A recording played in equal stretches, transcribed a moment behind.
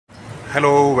Hello,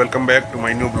 welcome back to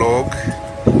my new blog.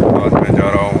 आज मैं जा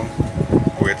रहा हूँ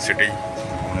कुवैत सिटी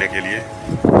घूमने के लिए।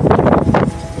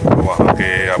 वहाँ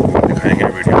के आपको दिखाएंगे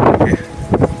वीडियो के।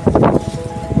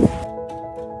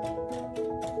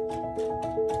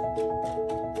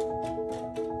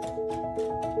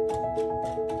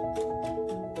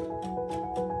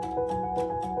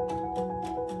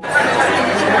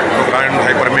 ग्रैंड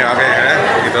हाइपर में आ गए हैं।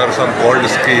 इधर सब गोल्ड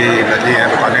की लगी हैं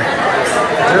दुकानें।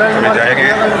 अभी जाएंगे,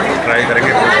 ट्राई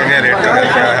करेंगे, पूछेंगे रेट का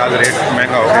क्या है। आज रेट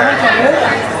महंगा हो गया है,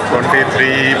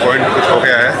 23 पॉइंट कुछ हो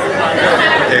गया है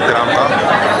 1 ग्राम का।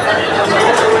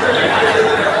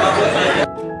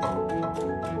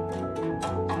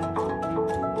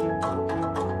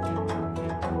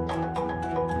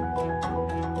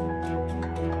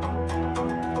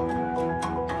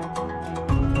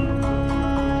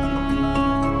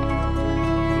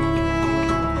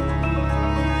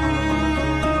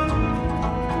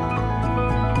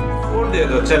 दे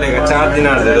दो चलेगा, 4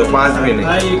 दिनार दे दो, 5 भी नहीं।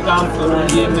 भाई काम करो,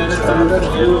 ये मेरे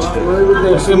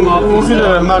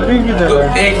माफी की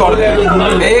जगह एक और दे,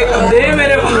 एक दे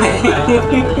मेरे भाई।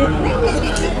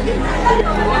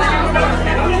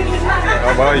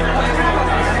 भाई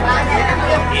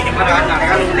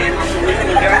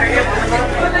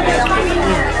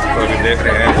तो अभी देख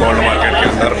रहे हैं गोल्ड मार्केट के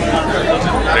अंदर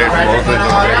रेट बहुत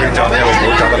ज़्यादा है, वो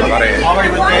बहुत ज़्यादा लगा रहे हैं।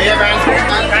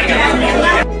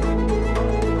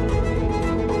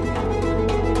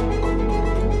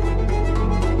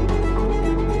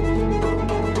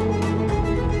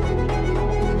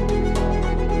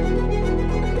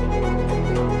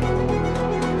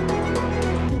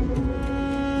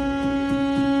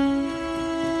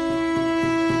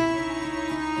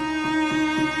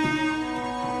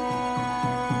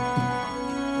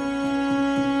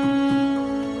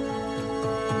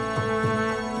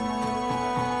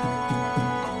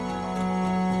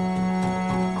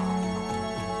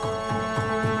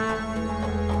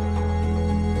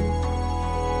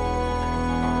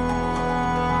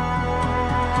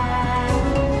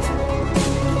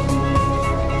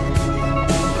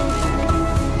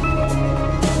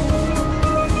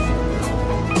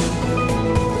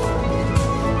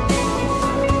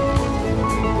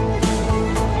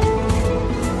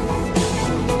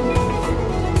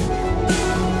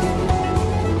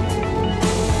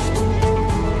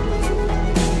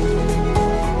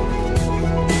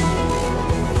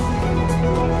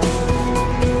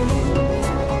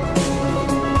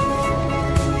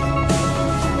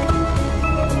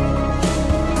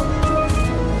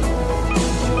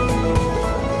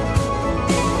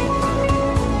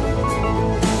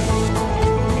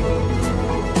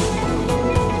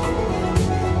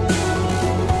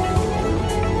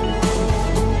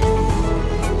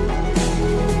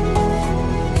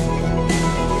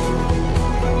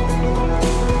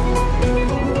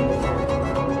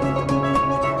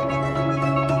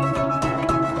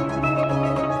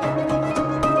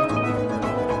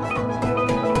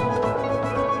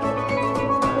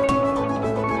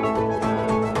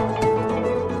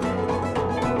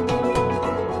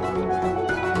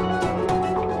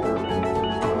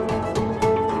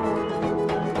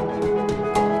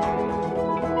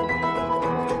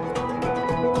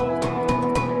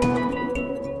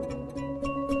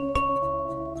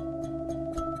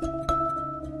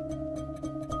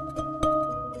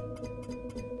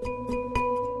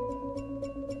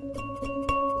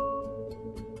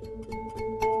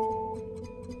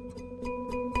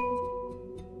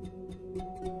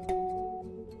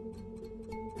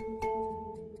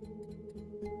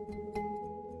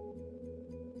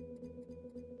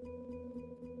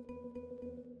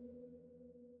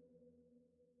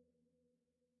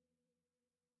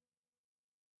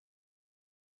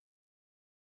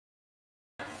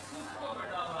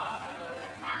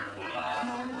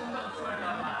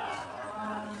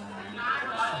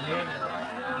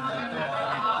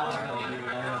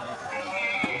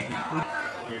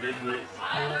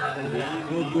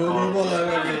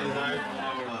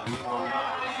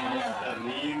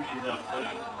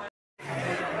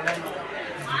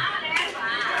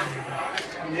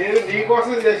 నేను నీ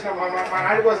కోసం చేసిన మా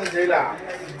నాడి కోసం చేయలే.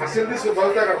 అసలు తీసుకు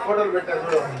బౌతా అక్కడ ఫోటోలు పెట్టాను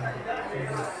చూడు.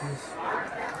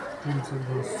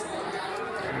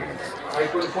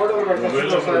 ఇప్పుడు ఫోటోలు పెట్టాను.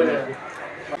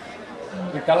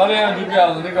 ఈ కలర్ ఏమైనా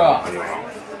చూపించాలి నీకు?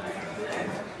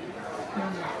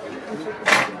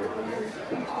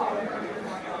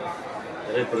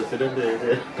 అరే ప్రెసిడెంట్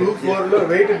 24 లో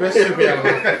వెయిట్ బెస్ట్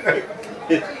చూపించాలి.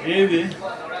 ఏది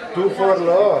 24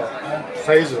 లో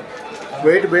సైజు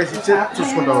వెయిట్ బేస్ ఇచ్చి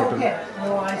చూసుకుంటా ఉంటుంది.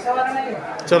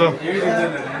 चलो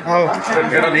आओ।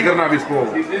 टेढ़ा नहीं करना अब इसको।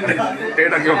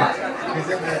 टेढ़ा क्यों?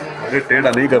 अरे टेढ़ा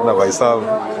नहीं करना भाई साहब।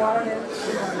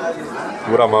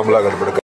 पूरा मामला गड़बड़